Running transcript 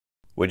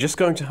We're just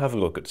going to have a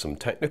look at some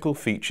technical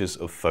features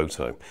of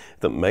photo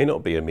that may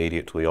not be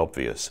immediately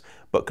obvious,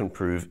 but can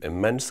prove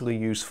immensely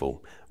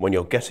useful when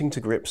you're getting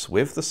to grips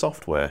with the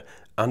software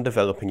and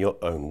developing your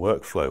own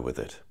workflow with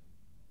it.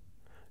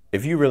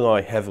 If you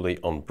rely heavily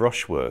on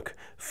brush work,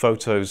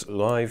 Photo's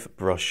live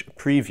brush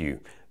preview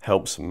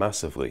helps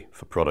massively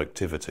for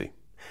productivity.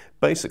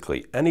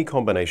 Basically, any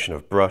combination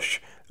of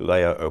brush,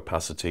 layer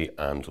opacity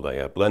and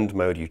layer blend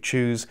mode you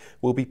choose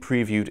will be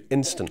previewed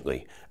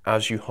instantly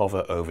as you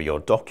hover over your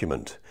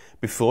document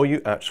before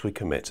you actually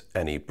commit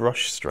any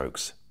brush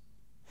strokes.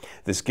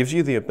 This gives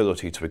you the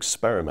ability to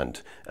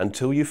experiment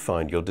until you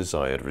find your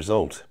desired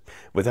result,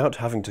 without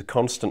having to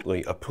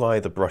constantly apply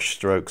the brush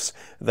strokes,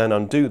 then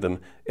undo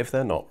them if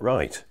they're not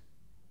right.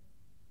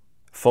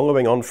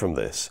 Following on from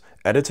this,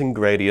 editing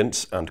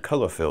gradients and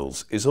color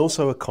fills is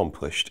also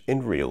accomplished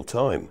in real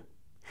time.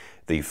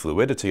 The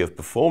fluidity of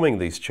performing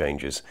these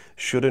changes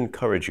should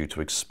encourage you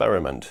to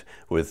experiment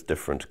with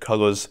different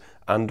colors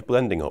and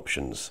blending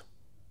options.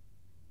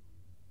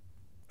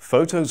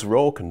 Photo's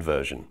RAW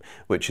conversion,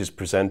 which is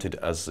presented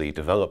as the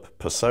develop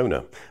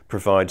persona,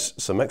 provides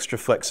some extra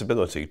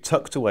flexibility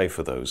tucked away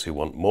for those who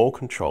want more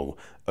control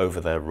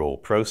over their RAW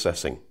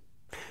processing.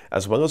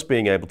 As well as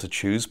being able to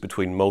choose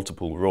between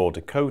multiple RAW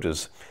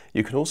decoders,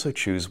 you can also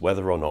choose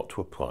whether or not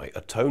to apply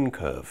a tone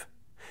curve.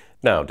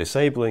 Now,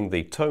 disabling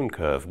the tone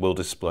curve will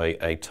display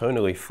a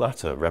tonally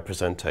flatter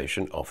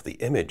representation of the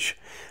image,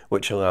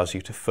 which allows you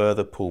to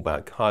further pull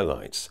back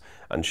highlights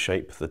and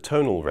shape the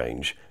tonal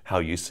range how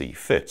you see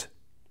fit.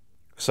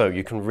 So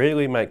you can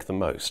really make the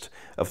most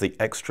of the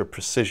extra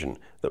precision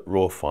that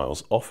RAW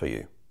files offer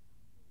you.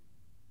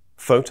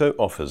 Photo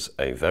offers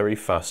a very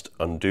fast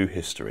undo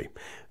history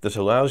that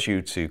allows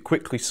you to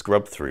quickly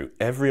scrub through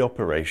every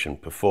operation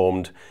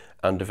performed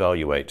and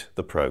evaluate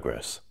the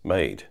progress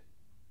made.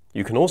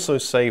 You can also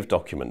save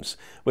documents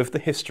with the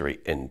history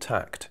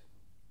intact,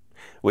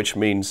 which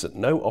means that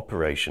no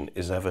operation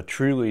is ever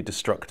truly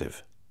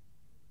destructive,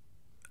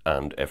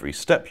 and every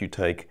step you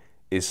take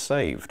is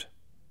saved.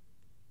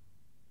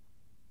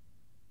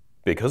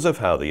 Because of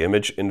how the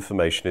image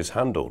information is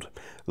handled,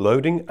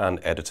 loading and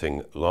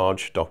editing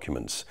large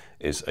documents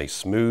is a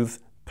smooth,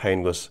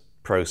 painless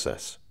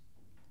process.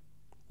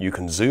 You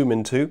can zoom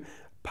into,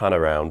 pan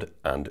around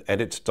and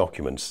edit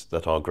documents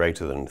that are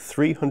greater than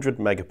 300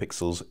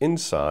 megapixels in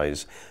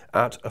size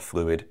at a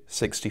fluid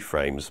 60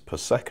 frames per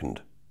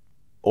second,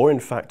 or in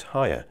fact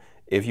higher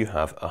if you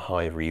have a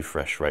high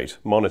refresh rate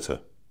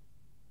monitor.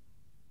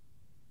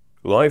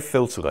 Live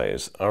filter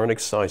layers are an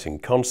exciting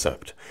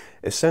concept.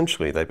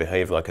 Essentially, they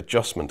behave like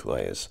adjustment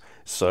layers,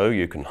 so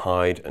you can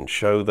hide and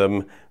show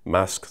them,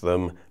 mask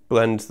them,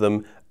 blend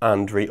them,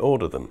 and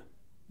reorder them.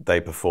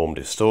 They perform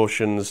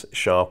distortions,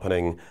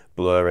 sharpening,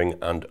 blurring,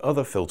 and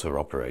other filter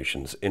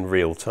operations in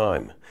real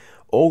time,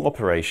 all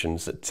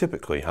operations that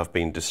typically have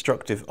been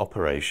destructive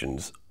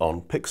operations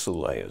on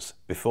pixel layers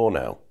before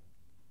now.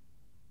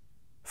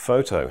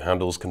 Photo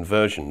handles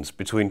conversions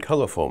between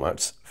color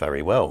formats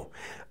very well,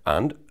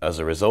 and as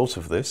a result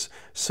of this,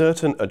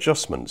 certain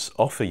adjustments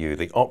offer you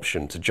the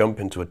option to jump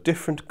into a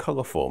different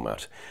color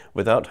format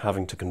without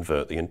having to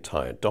convert the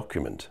entire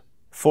document.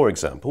 For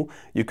example,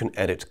 you can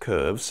edit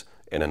curves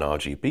in an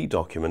RGB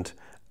document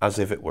as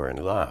if it were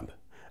in lab,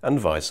 and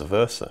vice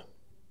versa.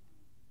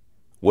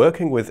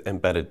 Working with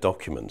embedded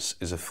documents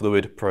is a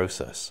fluid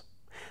process.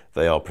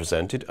 They are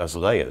presented as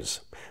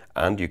layers,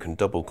 and you can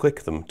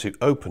double-click them to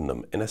open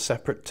them in a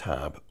separate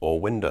tab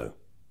or window.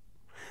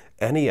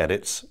 Any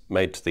edits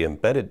made to the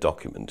embedded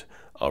document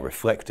are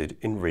reflected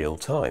in real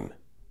time.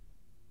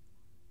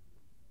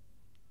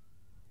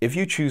 If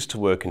you choose to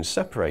work in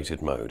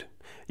separated mode,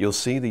 you'll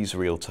see these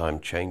real-time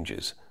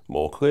changes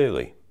more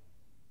clearly.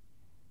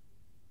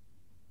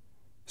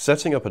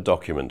 Setting up a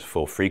document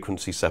for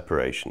frequency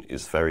separation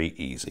is very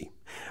easy.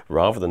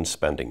 Rather than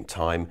spending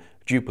time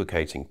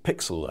duplicating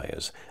pixel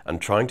layers and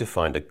trying to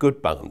find a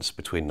good balance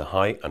between the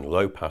high and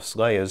low pass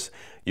layers,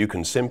 you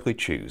can simply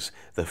choose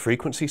the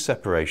frequency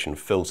separation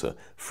filter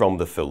from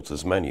the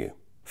filters menu.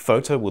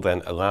 Photo will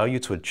then allow you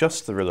to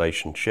adjust the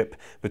relationship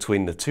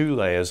between the two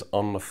layers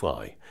on the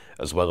fly,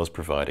 as well as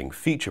providing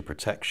feature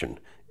protection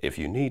if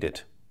you need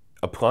it.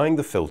 Applying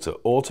the filter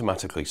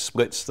automatically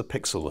splits the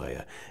pixel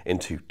layer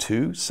into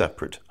two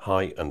separate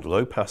high and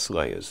low pass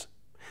layers,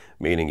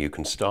 meaning you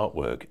can start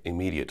work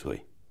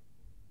immediately.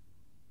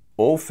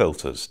 All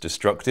filters,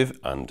 destructive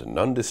and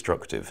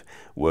non-destructive,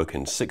 work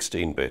in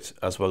 16-bit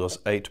as well as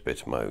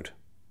 8-bit mode.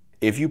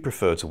 If you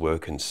prefer to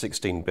work in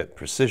 16-bit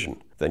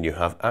precision, then you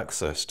have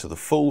access to the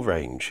full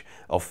range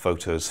of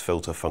Photo's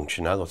filter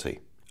functionality,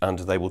 and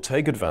they will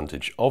take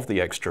advantage of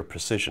the extra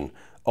precision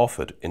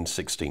offered in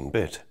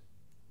 16-bit.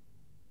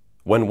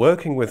 When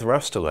working with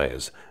raster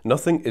layers,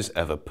 nothing is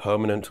ever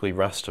permanently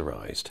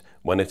rasterized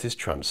when it is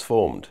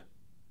transformed.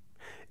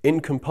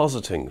 In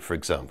compositing, for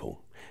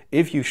example,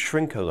 if you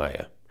shrink a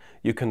layer,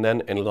 you can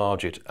then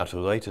enlarge it at a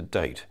later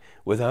date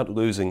without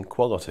losing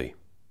quality.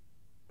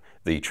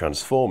 The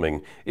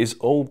transforming is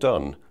all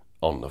done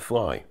on the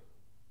fly.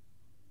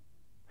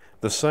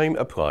 The same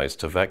applies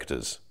to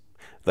vectors.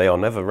 They are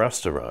never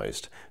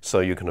rasterized, so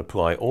you can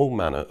apply all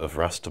manner of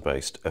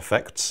raster-based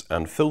effects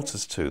and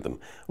filters to them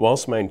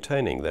whilst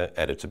maintaining their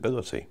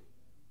editability.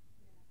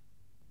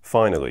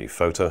 Finally,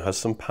 Photo has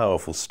some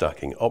powerful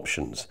stacking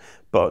options,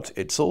 but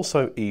it's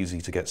also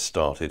easy to get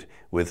started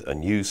with a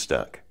new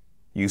stack.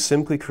 You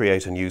simply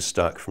create a new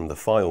stack from the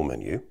File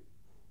menu,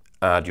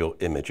 add your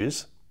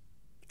images,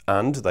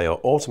 and they are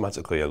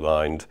automatically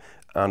aligned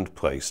and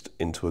placed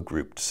into a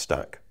grouped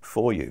stack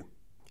for you.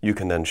 You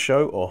can then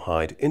show or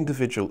hide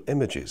individual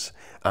images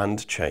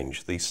and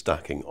change the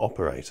stacking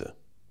operator.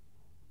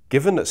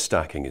 Given that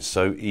stacking is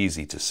so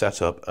easy to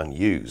set up and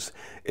use,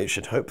 it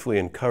should hopefully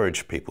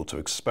encourage people to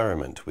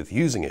experiment with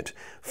using it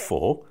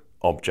for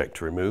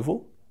object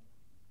removal,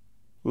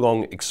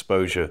 long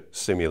exposure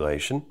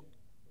simulation,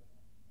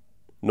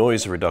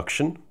 noise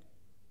reduction,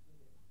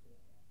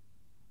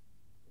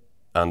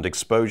 and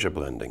exposure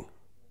blending.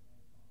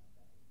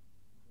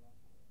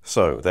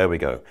 So there we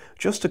go,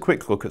 just a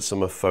quick look at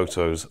some of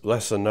Photo's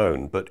lesser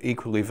known but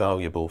equally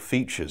valuable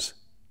features.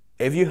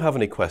 If you have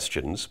any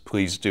questions,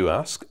 please do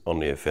ask on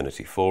the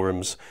Affinity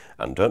forums,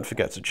 and don't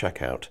forget to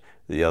check out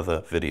the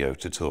other video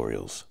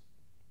tutorials.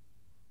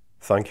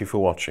 Thank you for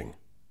watching.